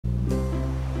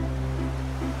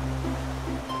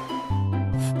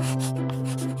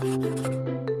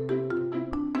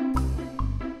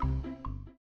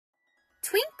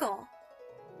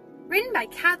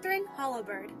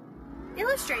Holabird.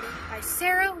 Illustrated by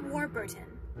Sarah Warburton.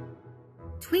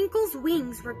 Twinkle's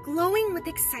wings were glowing with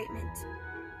excitement.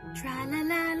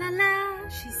 Tra-la-la-la-la,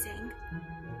 she sang.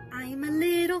 I'm a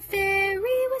little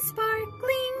fairy with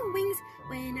sparkling wings.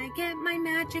 When I get my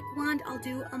magic wand, I'll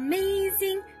do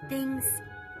amazing things.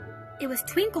 It was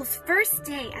Twinkle's first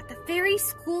day at the Fairy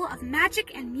School of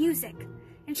Magic and Music,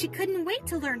 and she couldn't wait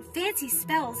to learn fancy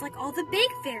spells like all the big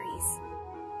fairies.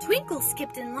 Twinkle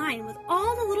skipped in line with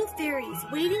all the little fairies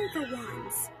waiting for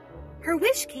wands. Her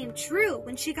wish came true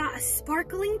when she got a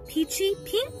sparkling, peachy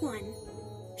pink one.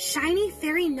 Shiny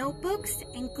fairy notebooks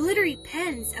and glittery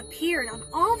pens appeared on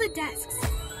all the desks.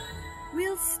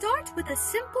 We'll start with a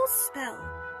simple spell,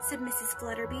 said Mrs.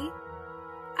 Flutterby.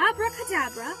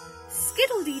 Abracadabra,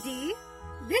 skittle-dee-dee,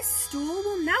 this stool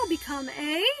will now become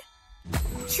a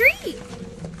tree.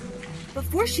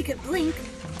 Before she could blink,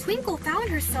 Twinkle found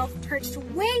herself perched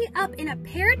way up in a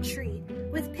pear tree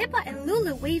with Pippa and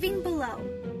Lulu waving below.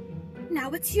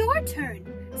 Now it's your turn,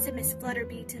 said Miss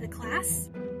Flutterby to the class.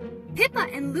 Pippa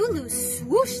and Lulu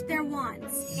swooshed their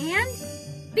wands, and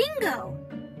bingo!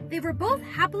 They were both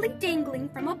happily dangling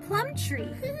from a plum tree.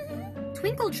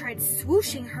 Twinkle tried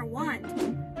swooshing her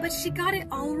wand, but she got it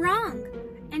all wrong,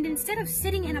 and instead of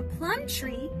sitting in a plum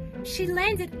tree, she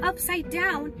landed upside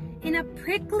down in a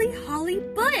prickly holly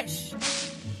bush.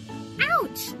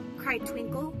 Ouch! Cried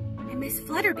Twinkle, and Miss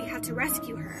Flutterby had to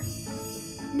rescue her.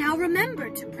 Now remember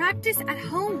to practice at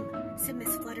home, said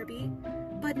Miss Flutterby,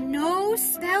 but no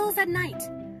spells at night.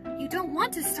 You don't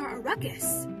want to start a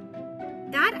ruckus.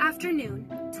 That afternoon,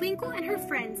 Twinkle and her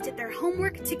friends did their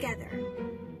homework together.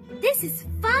 This is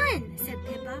fun, said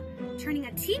Pippa, turning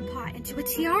a teapot into a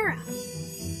tiara.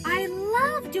 I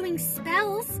love doing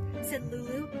spells, said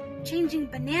Lulu, changing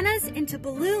bananas into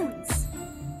balloons.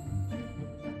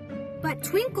 But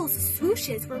Twinkle's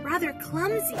swooshes were rather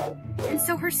clumsy, and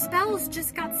so her spells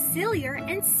just got sillier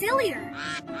and sillier.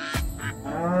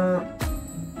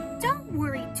 Don't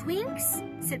worry, Twinks,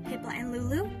 said Pippa and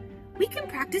Lulu. We can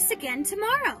practice again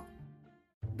tomorrow.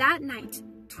 That night,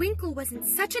 Twinkle was in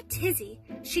such a tizzy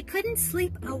she couldn't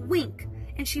sleep a wink,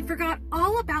 and she forgot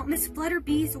all about Miss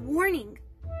Flutterby's warning.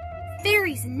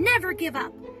 Fairies never give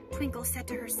up, Twinkle said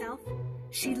to herself.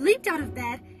 She leaped out of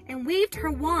bed and waved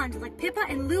her wand like Pippa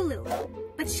and Lulu,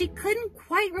 but she couldn't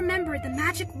quite remember the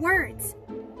magic words.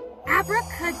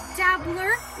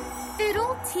 Abracadabler,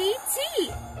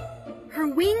 fiddle-tee-tee. Her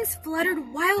wings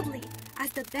fluttered wildly as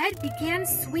the bed began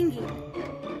swinging.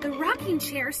 The rocking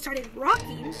chair started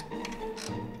rocking.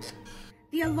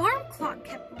 The alarm clock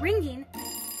kept ringing,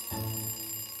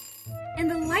 and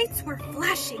the lights were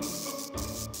flashing.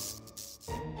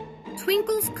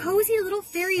 Twinkle's cozy little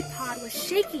fairy pod was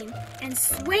shaking and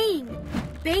swaying,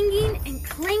 banging and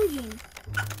clanging.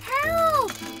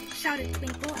 Help! Shouted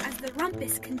Twinkle as the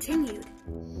rumpus continued.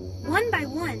 One by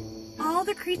one, all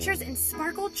the creatures in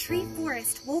Sparkle Tree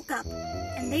Forest woke up,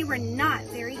 and they were not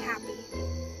very happy.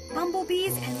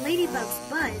 Bumblebees and ladybugs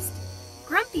buzzed,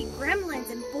 grumpy gremlins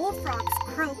and bullfrogs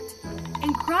croaked,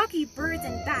 and groggy birds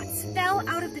and bats fell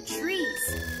out of the trees.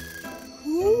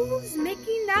 Who's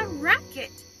making that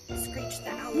racket? Screeched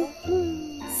the owl.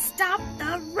 Stop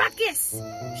the ruckus!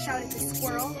 Shouted the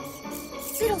squirrel.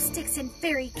 Fiddlesticks and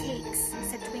fairy cakes,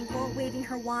 said Twinkle, waving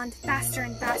her wand faster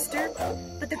and faster,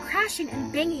 but the crashing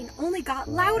and banging only got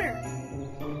louder.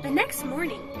 The next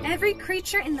morning, every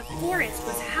creature in the forest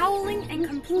was howling and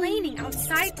complaining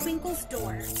outside Twinkle's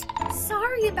door.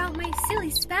 Sorry about my silly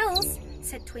spells,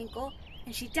 said Twinkle,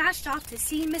 and she dashed off to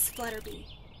see Miss Flutterby.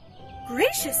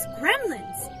 Gracious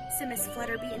gremlins, said Miss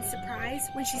Flutterby in surprise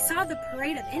when she saw the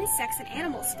parade of insects and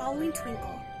animals following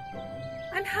Twinkle.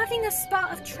 I'm having a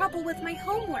spot of trouble with my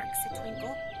homework, said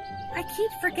Twinkle. I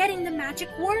keep forgetting the magic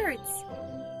words.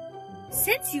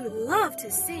 Since you love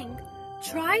to sing,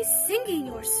 try singing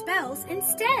your spells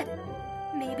instead.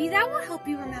 Maybe that will help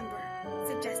you remember,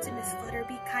 suggested Miss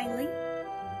Flutterby kindly.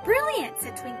 Brilliant,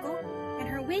 said Twinkle, and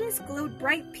her wings glowed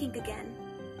bright pink again.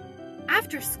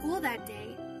 After school that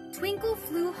day, Twinkle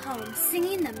flew home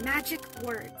singing the magic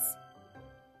words.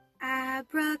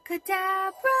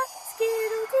 Abracadabra,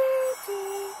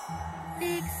 skittle-dee-dee,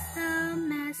 fix the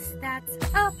mess that's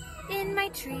up in my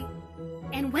tree.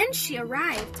 And when she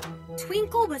arrived,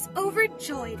 Twinkle was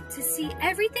overjoyed to see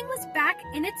everything was back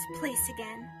in its place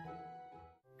again.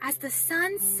 As the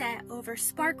sun set over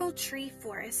Sparkle Tree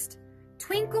Forest,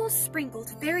 Twinkle sprinkled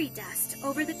fairy dust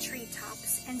over the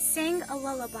treetops and sang a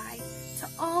lullaby to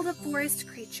all the forest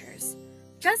creatures,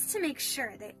 just to make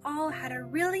sure they all had a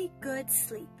really good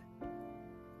sleep.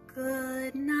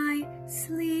 Good night,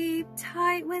 sleep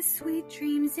tight with sweet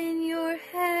dreams in your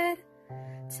head.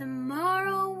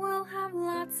 Tomorrow we'll have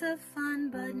lots of fun,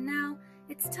 but now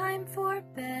it's time for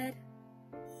bed.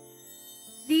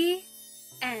 The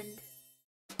end.